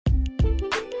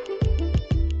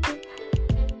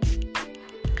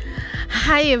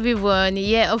Hi everyone.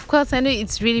 Yeah, of course, I know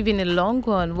it's really been a long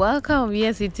one. Welcome.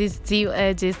 Yes, it is still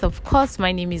Edges. Of course,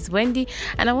 my name is Wendy,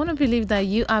 and I want to believe that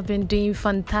you have been doing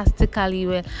fantastically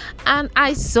well. And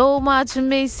I so much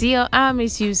miss you. I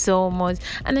miss you so much.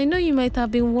 And I know you might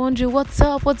have been wondering what's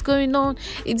up, what's going on.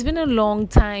 It's been a long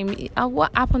time.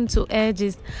 What happened to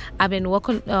Edges? I've been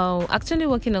actually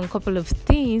working on a couple of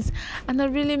things, and I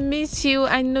really miss you.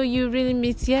 I know you really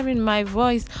miss hearing my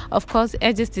voice. Of course,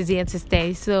 Edges is here to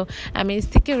stay. So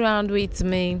stick around with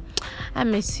me. I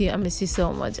miss you. I miss you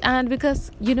so much. And because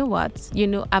you know what?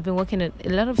 I've been working on a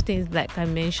lot of things like I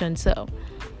mentioned. So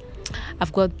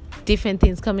I've got different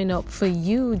things coming up for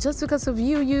you just because of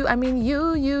you.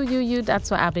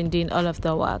 That's why I've been doing all of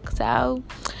the work. So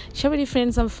share with your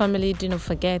friends and family. Do not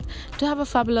forget to have a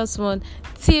fabulous one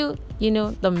till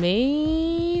the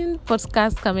main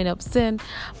podcast coming up soon.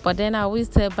 But then I will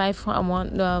say bye for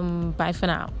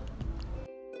now.